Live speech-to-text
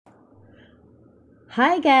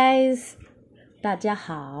Hi guys， 大家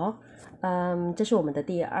好，这是我们的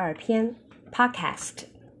第2篇 podcast。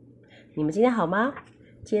你们今天好吗？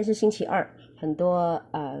今天是星期二，很多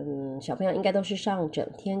小朋友应该都是上整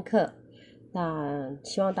天课，那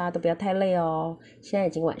希望大家都不要太累哦。现在已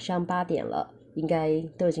经晚上8点了，应该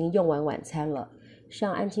都已经用完晚餐了。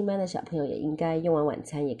上安亲班的小朋友也应该用完晚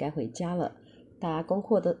餐，也该回家了。大家功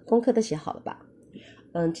课都写好了吧？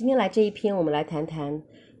今天来这一篇，我们来谈谈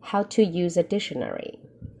How to use a dictionary，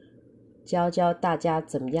 教大家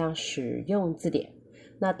怎么样使用字典。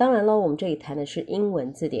那当然咯，我们这里谈的是英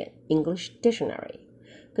文字典 English Dictionary，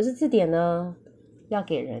 可是字典呢要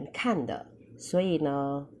给人看的，所以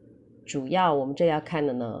呢主要我们这里要看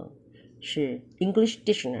的呢是 English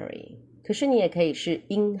Dictionary， 可是你也可以是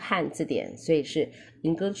英汉字典，所以是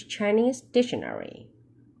English Chinese Dictionary，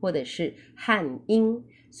 或者是汉英，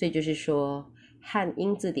所以就是说汉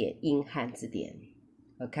英字典、英汉字典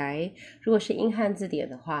OK， 如果是英汉字典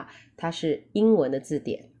的话，它是英文的字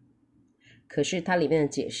典，可是它里面的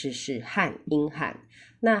解释是汉英汉。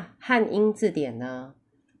那汉英字典呢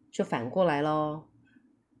就反过来咯，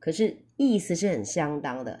可是意思是很相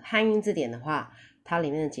当的。汉英字典的话，它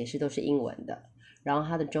里面的解释都是英文的，然后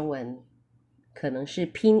它的中文可能是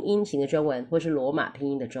拼音型的中文，或是罗马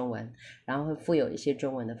拼音的中文，然后会附有一些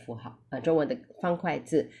中文的符号，中文的方块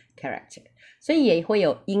字 character， 所以也会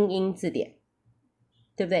有英字典，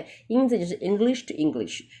对不对？英字就是 English to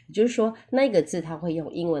English， 也就是说那个字它会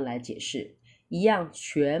用英文来解释，一样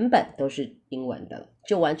全本都是英文的，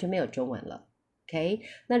就完全没有中文了。OK，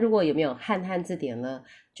 那如果有没有汉字典呢？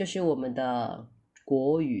就是我们的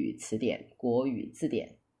国语词典、国语字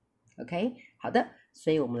典。OK， 好的，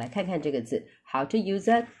所以我们来看看这个字 How to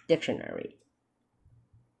use a dictionary。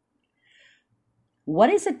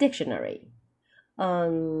 What is a dictionary？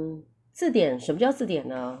 字典，什么叫字典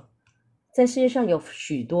呢？在世界上有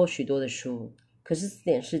许多的书，可是字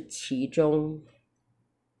典是其中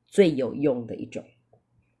最有用的一种。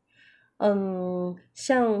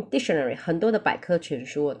像 dictionary 很多的百科全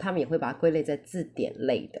书，他们也会把它归类在字典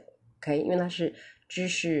类的 OK， 因为它是知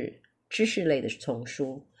识类的丛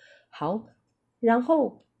书。好，然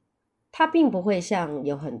后它并不会像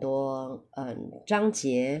有很多章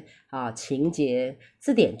节情节，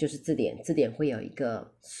字典就是字典，字典会有一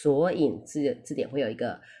个索引，字典会有一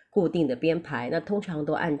个固定的编排，那通常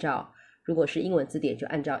都按照，如果是英文字典就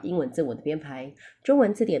按照英文字母的编排，中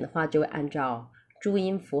文字典的话就会按照注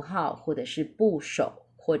音符号或者是部首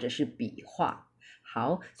或者是笔画。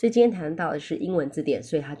好，所以今天谈到的是英文字典，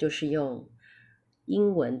所以它就是用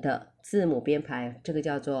英文的字母编排，这个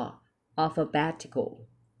叫做 alphabetical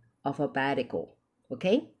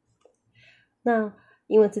OK。 那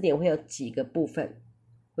英文字典会有几个部分，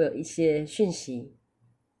会有一些讯息，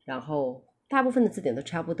然后大部分的字典都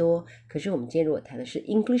差不多，可是我们今天如果谈的是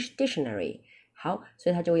English Dictionary， 好，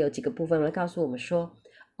所以它就会有几个部分来告诉我们说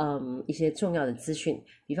一些重要的资讯，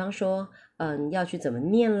比方说要去怎么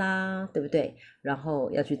念啦，对不对？然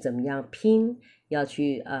后要去怎么样拼，要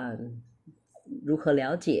去如何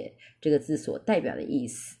了解这个字所代表的意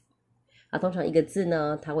思。通常一个字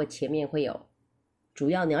呢，它会前面会有主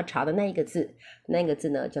要你要查的那一个字，那个字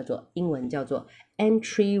呢叫做英文叫做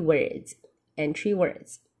entry words， entry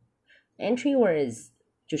words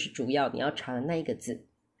就是主要你要查的那一个字。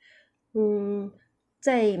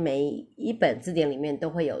在每一本字典里面都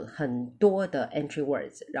会有很多的 entry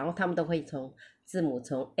words， 然后他们都会从字母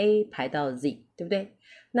从 A 排到 Z， 对不对？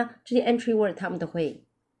那这些 entry word 他们都会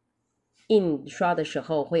印刷的时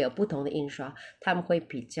候会有不同的印刷，他们会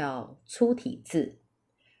比较粗体字，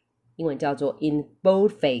英文叫做 in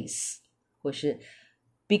boldface 或是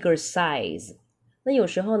bigger size。 那有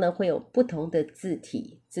时候呢会有不同的字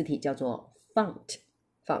体叫做 font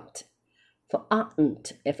font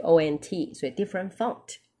F-O-N-T， 所以 different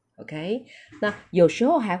font OK。 那有时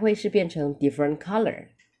候还会是变成 different color，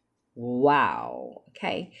 wow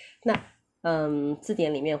OK。 那字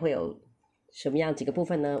典里面会有什么样几个部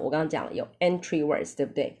分呢？我刚刚讲了有 entry words， 对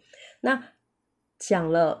不对？那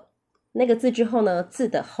讲了那个字之后呢，字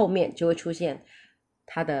的后面就会出现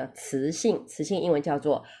它的词性英文叫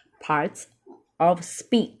做 parts of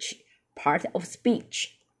speech。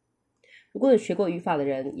 如果有学过语法的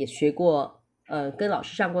人，也学过跟老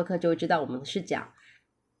师上过课，就会知道我们是讲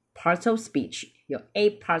parts of speech， 有 a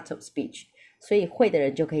part of speech， 所以会的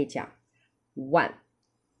人就可以讲 1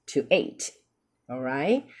 to 8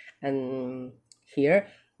 alright。 And here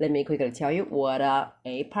let me quickly tell you what are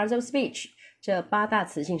 8 parts of speech。 这8大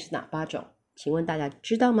词性是哪8种？请问大家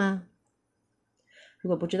知道吗？如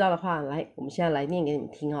果不知道的话，来，我们现在来念给你们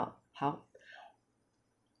听哦。好，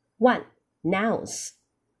 1 nouns，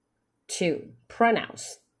 2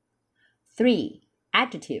 pronouns， 3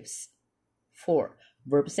 adjectives， 4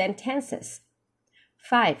 verbs and tenses,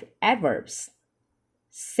 5 adverbs,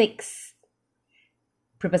 6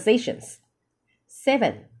 prepositions,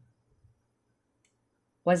 7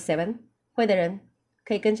 What's 7? 会的人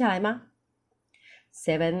可以跟下来吗？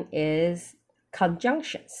 7 is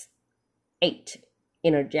conjunctions, 8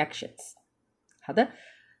 interjections. 好的，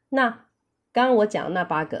那刚刚我讲的那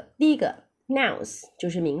8个，第一个 nouns 就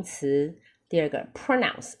是名词，第二个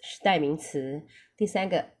pronouns 是代名词，第三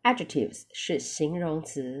个 adjectives 是形容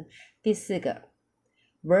词，第四个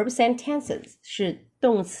verbs and tenses 是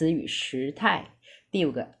动词与时态，第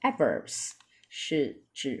五个 adverbs 是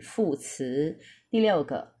指副词，第六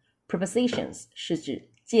个 prepositions 是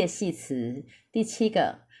指介系词，第七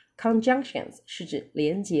个 conjunctions 是指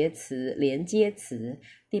连结词、连接词，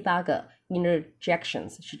第八个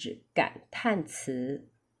interjections 是指感叹词。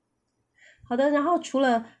好的，然后除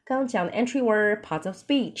了刚刚讲的 entry word, parts of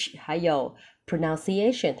speech, 还有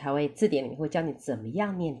pronunciation， 它会字典里面会教你怎么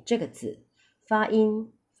样念这个字，发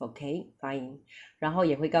音 OK 发音，然后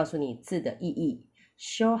也会告诉你字的意义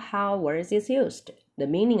show how words is used, the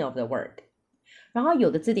meaning of the word。 然后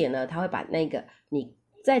有的字典呢，它会把那个你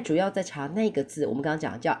主要在查那个字，我们刚刚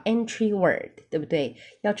讲的叫 entry word， 对不对？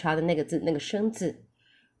要查的那个字，那个生字，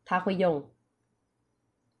它会用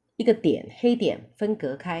一个点黑点分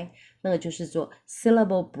隔开，那个就是做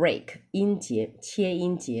syllable break 音节切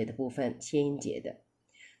音节的部分，切音节的。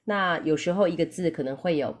那有时候一个字可能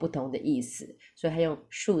会有不同的意思，所以它用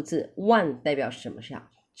数字 one 代表什么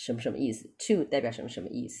意思， two 代表什么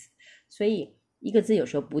意思，所以一个字有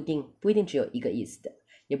时候不一定只有一个意思的，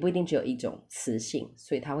也不一定只有一种词性，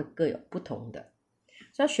所以它会各有不同的。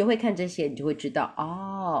所以要学会看这些，你就会知道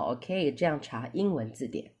OK 这样查英文字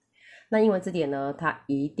典。那英文字典呢，它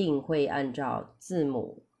一定会按照字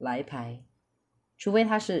母来排，除非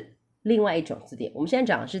它是另外一种字典。我们现在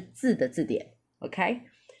讲的是字的字典 OK，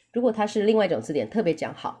 如果它是另外一种字典，特别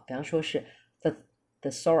讲好，比方说是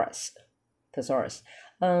thesaurus，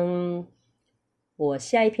 我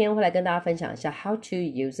下一篇会来跟大家分享一下 how to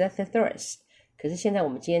use a thesaurus， 可是现在我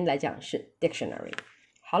们今天来讲的是 dictionary。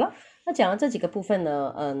 好了，那讲到这几个部分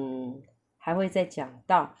呢，还会再讲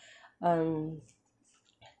到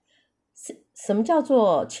什么叫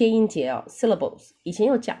做切音节syllables 以前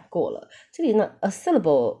有讲过了。这里呢 a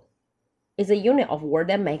syllable is a unit of word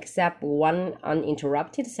that makes up one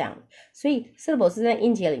uninterrupted sound， 所以 syllable 是在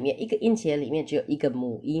音节里面，一个音节里面只有一个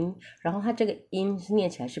母音，然后它这个音是念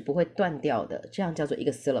起来是不会断掉的，这样叫做一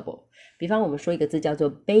个 syllable。 比方我们说一个字叫做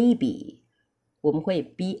baby， 我们会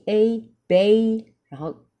ba bay， 然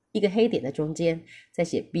后一个黑点在中间，再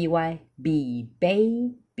写 by b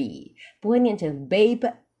baby， 不会念成 baby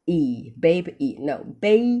baby no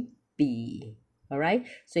baby alright，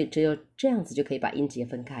 所以只有这样子就可以把音节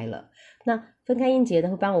分开了。那分开音节呢，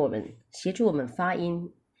会帮我们协助我们发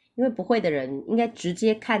音，因为不会的人应该直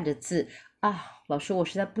接看着字老师我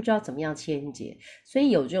实在不知道怎么样切音节，所以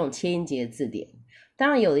有这种切音节的字典。当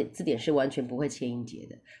然有的字典是完全不会切音节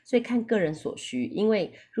的，所以看个人所需，因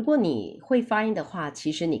为如果你会发音的话，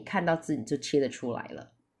其实你看到字你就切得出来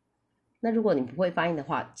了。那如果你不会发音的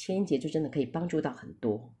话，切音节就真的可以帮助到很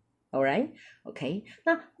多。Alright, OK，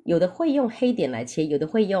 那有的会用黑点来切，有的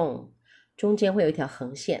会用中间会有一条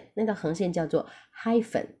横线，那条横线叫做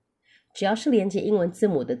hyphen， 只要是连接英文字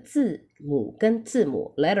母的字母跟字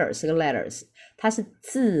母 letters 跟 letters， 它是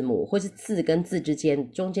字母或是字跟字之间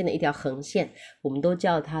中间的一条横线，我们都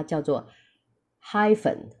叫它叫做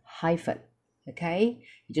hyphen OK，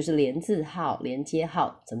 也就是连字号连接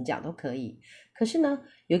号怎么讲都可以。可是呢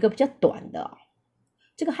有一个比较短的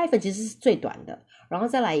这个 hyphen 其实是最短的，然后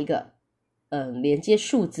再来一个连接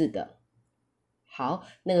数字的，好，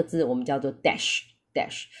那个字我们叫做 dash。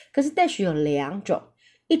 可是 dash 有两种，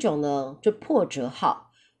一种呢就破折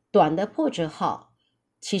号，短的破折号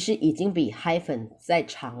其实已经比 hyphen 再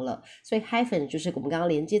长了，所以 hyphen 就是我们刚刚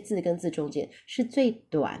连接字跟字中间是最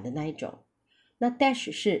短的那一种，那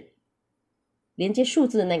dash 是连接数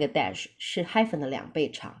字的那个 dash 是 hyphen 的2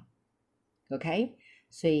倍长 OK，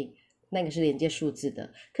 所以那个是连接数字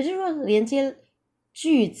的。可是如果连接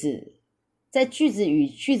句子，在句子与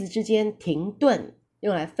句子之间停顿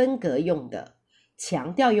用来分隔用的，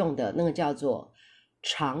强调用的，那个叫做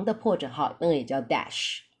长的破折号，那个也叫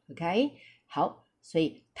dash OK， 好，所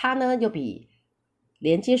以它呢又比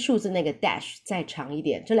连接数字那个 dash 再长一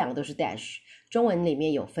点，这两个都是 dash， 中文里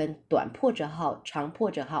面有分短破折号长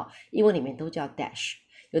破折号，英文里面都叫 dash，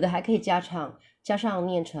 有的还可以加上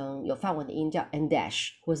念成有法文的音叫 n dash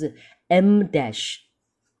或是 m dash，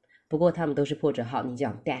 不过他们都是破折号，你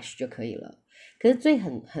讲 dash 就可以了。可是最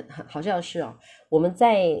很好笑的是我们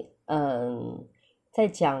在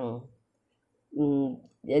讲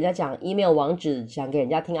人家讲 email 网址，想给人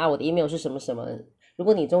家听啊，我的 email 是什么什么，如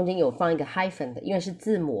果你中间有放一个 hyphen 的，因为是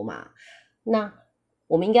字母嘛，那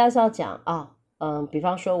我们应该是要讲啊，比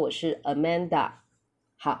方说我是 Amanda，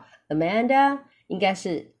 好 Amanda 应该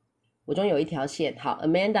是我中间有一条线，好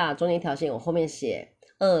Amanda 中间一条线，我后面写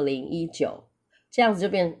2019，这样子就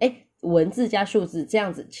变文字加数字，这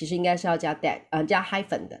样子其实应该是要加加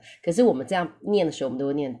hyphen 的，可是我们这样念的时候，我们都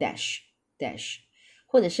会念 dash，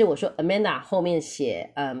或者是我说 Amanda 后面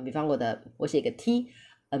写比方我写一个 T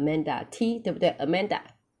Amanda T， 对不对？ Amanda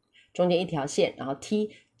中间一条线，然后 T，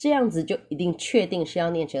 这样子就一定确定是要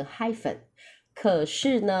念成 hyphen。可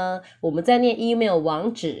是呢，我们在念 email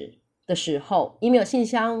网址的时候， email 信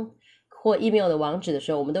箱或 email 的网址的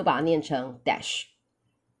时候，我们都把它念成 dash，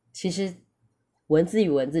 其实文字与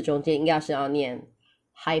文字中间应该是要念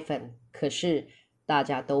hyphen， 可是大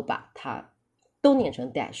家都把它都念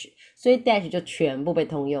成 dash， 所以 dash 就全部被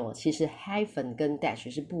通用了。其实 hyphen 跟 dash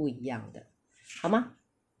是不一样的，好吗？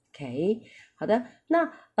 OK， 好的。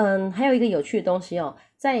那还有一个有趣的东西哦，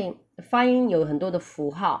在发音有很多的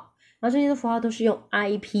符号，然后这些符号都是用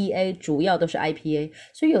IPA， 主要都是 IPA，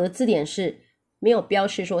 所以有的字典是没有标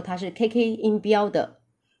示说它是 KK 音标的，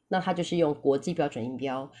那它就是用国际标准音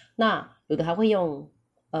标。那有的还会用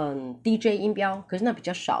DJ 音标，可是那比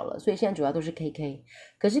较少了，所以现在主要都是 KK。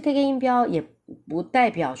 可是 KK 音标也不代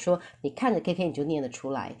表说你看着 KK 你就念得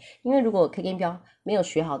出来，因为如果 KK 音标没有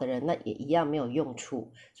学好的人，那也一样没有用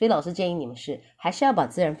处。所以老师建议你们还是要把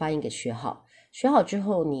自然发音给学好，学好之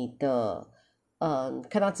后你的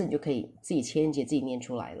看到字你就可以自己切音节自己念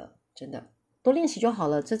出来了，真的多练习就好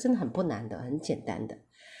了，这真的很不难的，很简单的。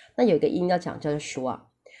那有一个音要讲叫做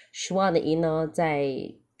schwa 的音呢，在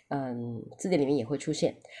字典里面也会出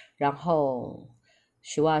现，然后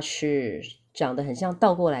schwa 是长得很像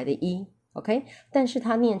倒过来的 OK， 但是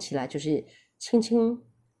它念起来就是轻轻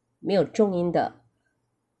没有重音的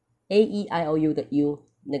A-E-I-O-U 的 U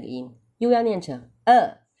那个音 U 要念成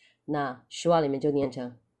那 schwa 里面就念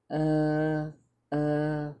成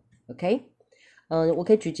OK， 我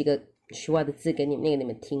可以举几个 schwa 的字给你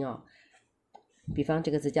们听哦，比方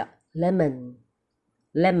这个字叫 lemon，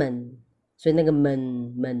 所以那个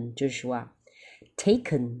门就是 schwa，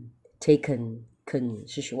 taken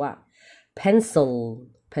是 schwa， pencil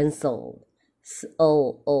是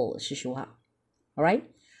schwa， alright，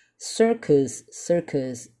 circus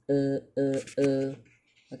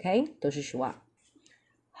OK 都是 schwa。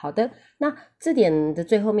好的，那字典的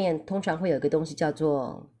最后面通常会有一个东西叫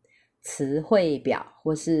做词汇表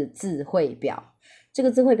或是字汇表，这个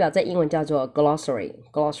字汇表在英文叫做 glossary。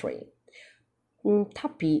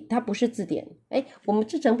它不是字典，我们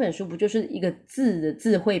这整本书不就是一个字的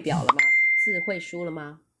字汇表了吗？字汇书了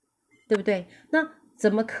吗？对不对？那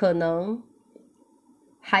怎么可能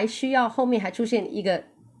还需要后面还出现一个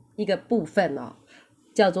部分哦，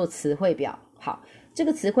叫做词汇表。好，这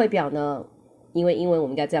个词汇表呢，因为英文我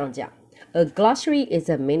们应该这样讲 A glossary is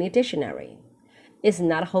a mini dictionary. It's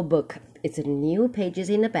not a whole book. It's new pages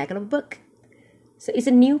in the back of a book. So it's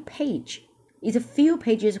a new page. It's a few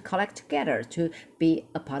pages collect together to be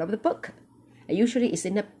a part of the book. And usually it's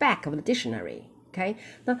in the back of the dictionary. OK，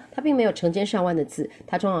 那它并没有成千上万的字，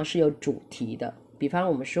它通常是有主题的。比方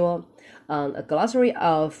我们说a glossary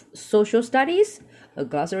of social studies, a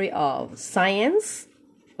glossary of science,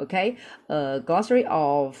 OK, a glossary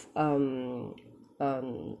of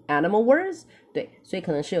animal words， 对，所以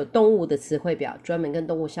可能是有动物的词汇表，专门跟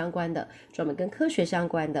动物相关的，专门跟科学相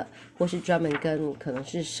关的，或是专门跟可能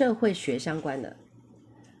是社会学相关的，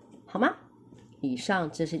好吗？以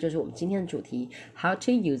上这些就是我们今天的主题 How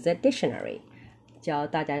to use a dictionary， 教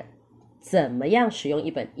大家怎么样使用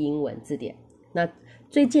一本英文字典。那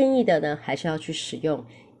最建议的呢，还是要去使用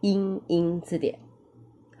英英字典。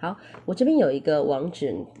好，我这边有一个网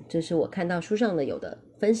址，这是我看到书上的有的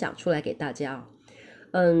分享出来给大家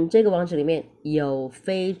这个网址里面有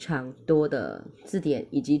非常多的字典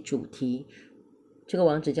以及主题，这个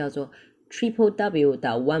网址叫做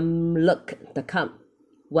www.onelook.com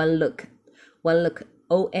onelook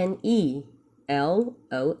ONELOOK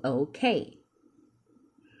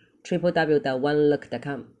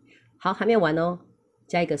www.onelook.com 好，还没有完哦，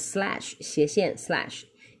加一个 slash 斜线 slash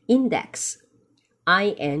index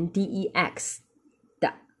INDEX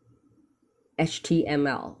的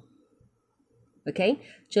HTML OK，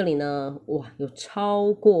 这里呢，哇，有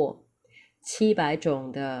超过700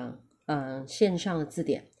种的线上的字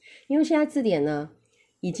典，因为现在字典呢，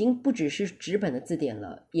已经不只是纸本的字典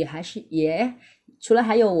了，除了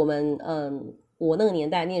还有我们我那个年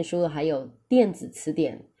代念书的，还有电子词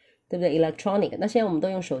典，对不对 ？Electronic， 那现在我们都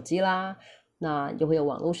用手机啦，那就会有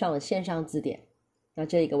网络上的线上字典。那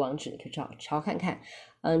这一个网址可以找看看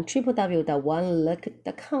on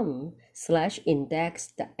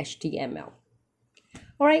www.onelook.com/index.html.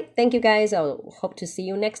 All right, thank you guys. I hope to see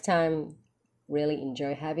you next time. Really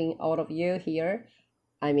enjoy having all of you here.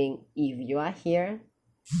 I mean, if you are here,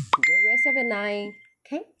 enjoy the rest of the night.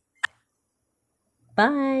 Okay?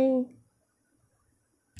 Bye.